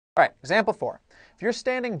All right, example 4. If you're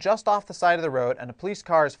standing just off the side of the road and a police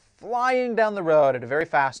car is flying down the road at a very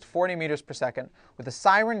fast 40 meters per second with a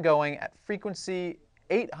siren going at frequency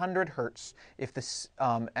 800 hertz, its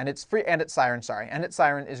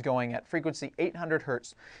siren is going at frequency 800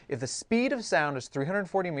 hertz. If the speed of sound is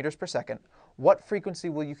 340 meters per second, what frequency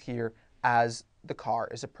will you hear as the car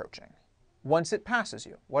is approaching? Once it passes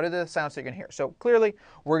you, what are the sounds that you're going to hear? So clearly,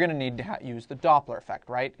 we're going to need to use the Doppler effect,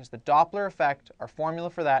 right? Because the Doppler effect, our formula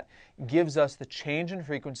for that, gives us the change in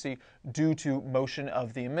frequency due to motion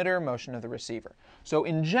of the emitter, motion of the receiver. So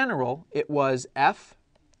in general, it was F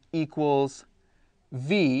equals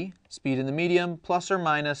V, speed in the medium, plus or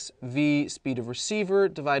minus V, speed of receiver,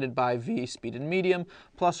 divided by V, speed in medium,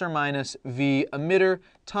 plus or minus V, emitter,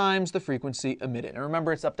 times the frequency emitted. And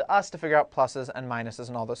remember, it's up to us to figure out pluses and minuses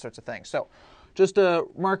and all those sorts of things. So just to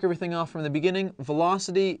mark everything off from the beginning,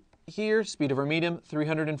 velocity here, speed of our medium,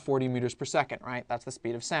 340 meters per second, right? That's the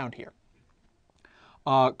speed of sound here.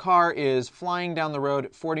 Car is flying down the road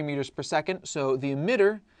at 40 meters per second, so the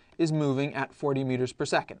emitter is moving at 40 meters per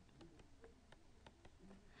second.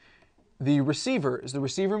 The receiver, is the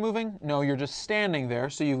receiver moving? No, you're just standing there,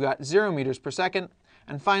 so you've got 0 meters per second.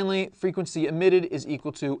 And finally, frequency emitted is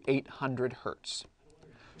equal to 800 hertz.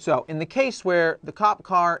 So in the case where the cop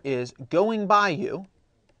car is going by you,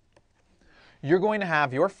 you're going to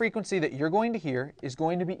have your frequency that you're going to hear is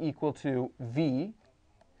going to be equal to V.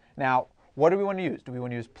 Now, what do we want to use? Do we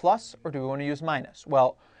want to use plus or do we want to use minus?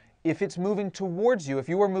 Well, if it's moving towards you, if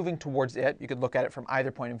you are moving towards it, you could look at it from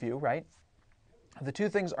either point of view, right? If the two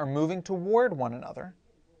things are moving toward one another,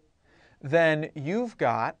 then you're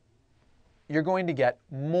going to get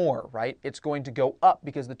more, right? It's going to go up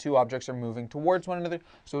because the two objects are moving towards one another.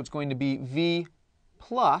 So it's going to be V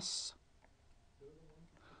plus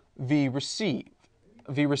V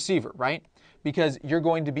receiver, right? Because you're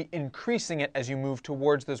going to be increasing it as you move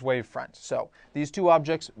towards those wave fronts. So these two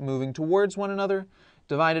objects moving towards one another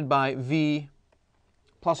divided by V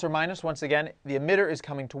plus or minus. Once again, the emitter is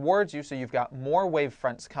coming towards you, so you've got more wave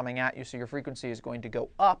fronts coming at you, so your frequency is going to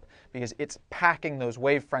go up because it's packing those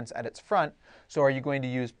wave fronts at its front. So are you going to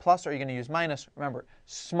use plus or are you going to use minus? Remember,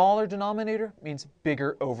 smaller denominator means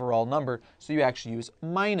bigger overall number, so you actually use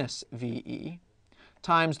minus VE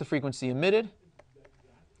times the frequency emitted.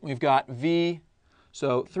 We've got V,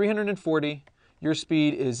 so 340. Your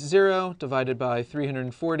speed is 0 divided by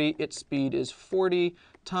 340. Its speed is 40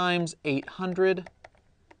 times 800.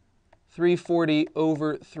 340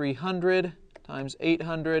 over 300 times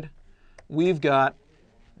 800, we've got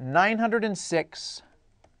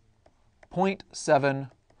 906.7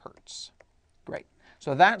 hertz. Great.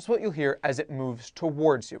 So that's what you'll hear as it moves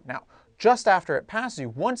towards you. Now, just after it passes you,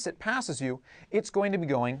 once it passes you, it's going to be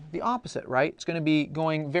going the opposite, right? It's going to be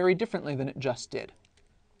going very differently than it just did.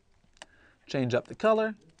 Change up the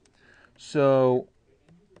color. So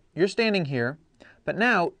you're standing here, but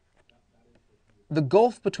now the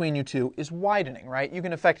gulf between you two is widening, right? You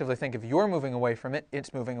can effectively think if you're moving away from it,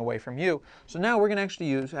 it's moving away from you. So now we're going to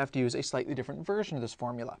actually have to use a slightly different version of this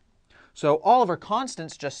formula. So all of our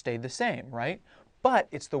constants just stayed the same, right? But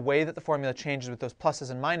it's the way that the formula changes with those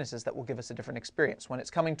pluses and minuses that will give us a different experience. When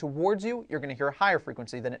it's coming towards you, you're going to hear a higher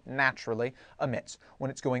frequency than it naturally emits.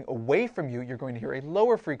 When it's going away from you, you're going to hear a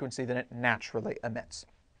lower frequency than it naturally emits.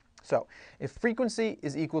 So if frequency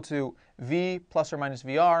is equal to V plus or minus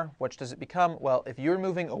VR, which does it become? Well, if you're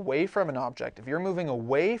moving away from an object,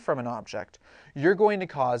 you're going to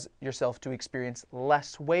cause yourself to experience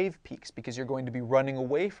less wave peaks because you're going to be running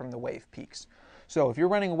away from the wave peaks. So if you're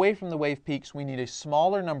running away from the wave peaks, we need a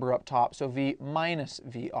smaller number up top, so V minus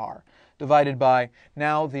VR, divided by,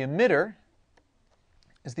 now the emitter,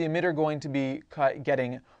 is the emitter going to be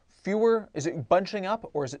getting fewer? Is it bunching up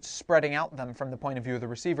or is it spreading out them from the point of view of the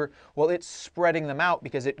receiver? Well, it's spreading them out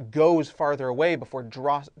because it goes farther away before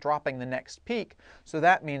dropping the next peak. So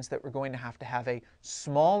that means that we're going to have a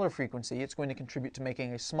smaller frequency. It's going to contribute to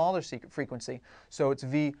making a smaller frequency. So it's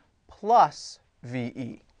V plus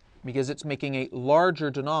VE because it's making a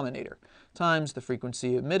larger denominator times the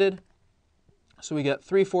frequency emitted. So we get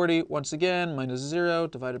 340 once again minus 0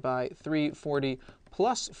 divided by 340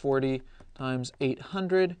 plus 40 times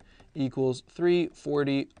 800 equals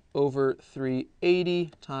 340 over 380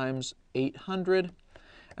 times 800.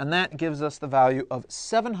 And that gives us the value of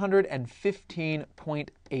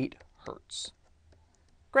 715.8 hertz.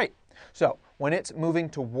 Great. So when it's moving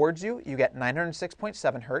towards you, you get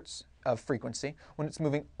 906.7 hertz. of frequency. When it's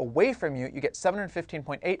moving away from you, you get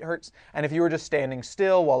 715.8 hertz. And if you were just standing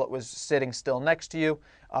still while it was sitting still next to you,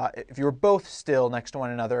 if you were both still next to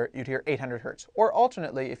one another, you'd hear 800 hertz. Or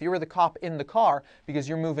alternately, if you were the cop in the car, because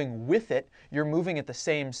you're moving with it, you're moving at the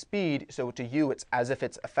same speed, so to you it's as if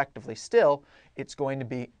it's effectively still, it's going to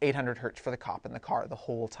be 800 hertz for the cop in the car the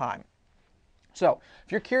whole time. So,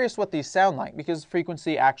 if you're curious what these sound like, because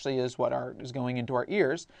frequency actually is what is going into our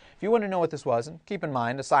ears, if you want to know what this was, and keep in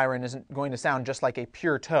mind a siren isn't going to sound just like a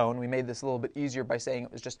pure tone. We made this a little bit easier by saying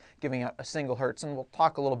it was just giving out a single hertz, and we'll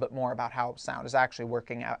talk a little bit more about how sound is actually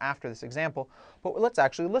working out after this example, but let's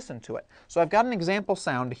actually listen to it. So I've got an example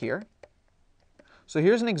sound here. So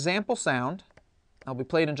here's an example sound. I'll be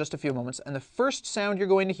played in just a few moments, and the first sound you're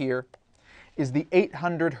going to hear is the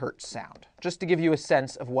 800 hertz sound, just to give you a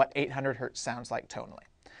sense of what 800 hertz sounds like tonally.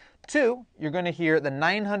 2, you're going to hear the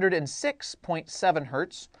 906.7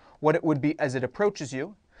 hertz, what it would be as it approaches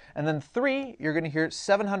you. And then 3, you're going to hear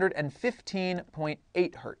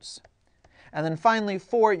 715.8 hertz. And then finally,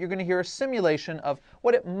 4, you're going to hear a simulation of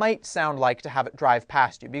what it might sound like to have it drive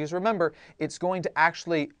past you. Because remember, it's going to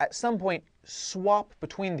actually, at some point, swap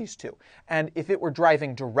between these two. And if it were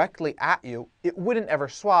driving directly at you, it wouldn't ever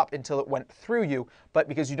swap until it went through you. But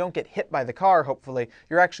because you don't get hit by the car, hopefully,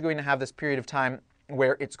 you're actually going to have this period of time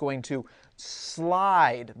where it's going to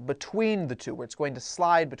slide between the two, where it's going to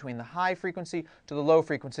slide between the high frequency to the low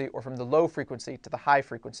frequency, or from the low frequency to the high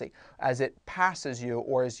frequency, as it passes you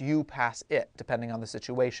or as you pass it, depending on the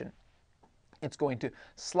situation. It's going to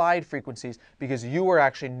slide frequencies because you are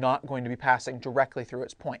actually not going to be passing directly through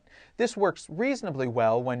its point. This works reasonably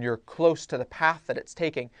well when you're close to the path that it's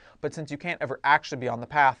taking, but since you can't ever actually be on the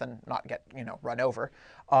path and not get, run over,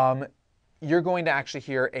 you're going to actually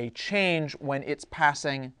hear a change when it's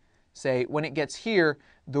passing. Say, when it gets here,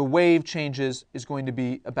 the wave changes is going to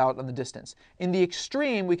be about on the distance. In the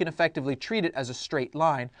extreme, we can effectively treat it as a straight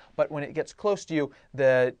line, but when it gets close to you,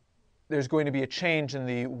 there's going to be a change in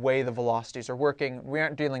the way the velocities are working. We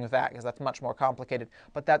aren't dealing with that because that's much more complicated,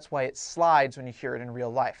 but that's why it slides when you hear it in real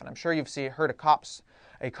life. And I'm sure you've heard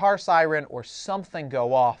a car siren or something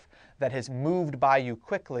go off that has moved by you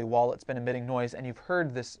quickly while it's been emitting noise, and you've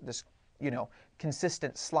heard this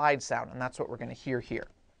consistent slide sound, and that's what we're going to hear here.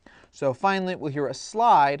 So finally, we'll hear a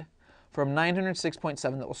slide from 906.7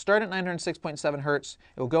 that will start at 906.7 hertz.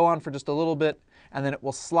 It will go on for just a little bit, and then it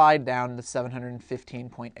will slide down to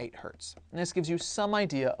 715.8 hertz. And this gives you some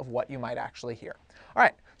idea of what you might actually hear. All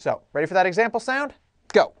right, so ready for that example sound?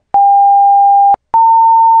 Go.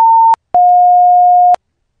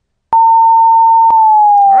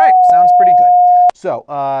 All right, sounds pretty good. So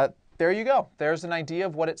there you go. There's an idea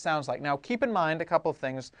of what it sounds like. Now, keep in mind a couple of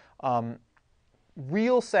things.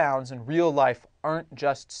 Real sounds in real life aren't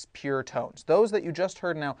just pure tones. Those that you just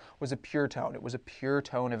heard now was a pure tone. It was a pure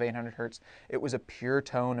tone of 800 hertz. It was a pure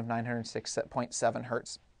tone of 906.7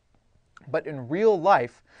 hertz. But in real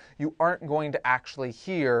life, you aren't going to actually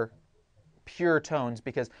hear pure tones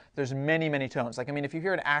because there's many, many tones. Like, if you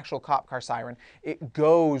hear an actual cop car siren, it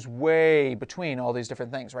goes way between all these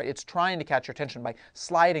different things, right? It's trying to catch your attention by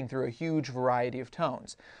sliding through a huge variety of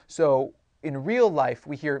tones. So in real life,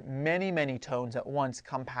 we hear many, many tones at once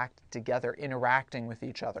compacted together, interacting with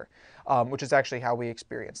each other, which is actually how we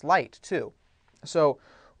experience light, too. So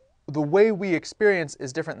the way we experience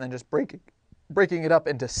is different than just breaking it up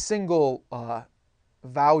into single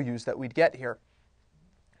values that we'd get here.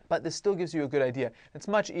 But this still gives you a good idea. It's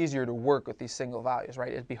much easier to work with these single values,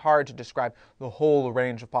 right? It'd be hard to describe the whole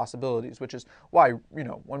range of possibilities, which is why,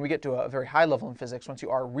 when we get to a very high level in physics, once you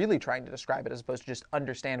are really trying to describe it as opposed to just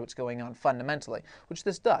understand what's going on fundamentally, which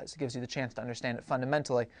this does, it gives you the chance to understand it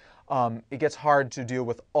fundamentally, it gets hard to deal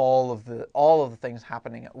with all of the things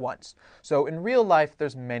happening at once. So in real life,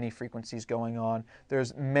 there's many frequencies going on.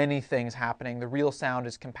 There's many things happening. The real sound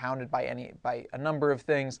is compounded by a number of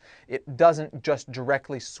things. It doesn't just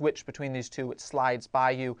directly switch between these two, it slides by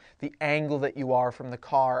you. The angle that you are from the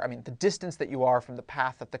car, the distance that you are from the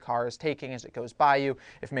path that the car is taking as it goes by you,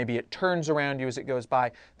 if maybe it turns around you as it goes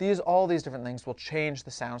by, all these different things will change the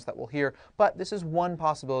sounds that we'll hear, but this is one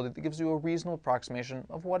possibility that gives you a reasonable approximation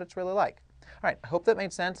of what it's really like. All right, I hope that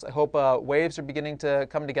made sense. I hope waves are beginning to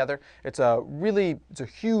come together. It's a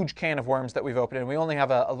huge can of worms that we've opened, and we only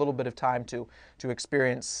have a little bit of time to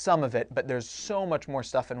experience some of it, but there's so much more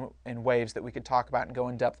stuff in waves that we could talk about and go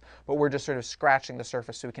in depth, but we're just sort of scratching the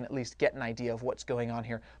surface so we can at least get an idea of what's going on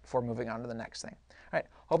here before moving on to the next thing. All right,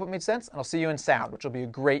 hope it made sense, and I'll see you in sound, which will be a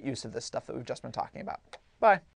great use of this stuff that we've just been talking about. Bye.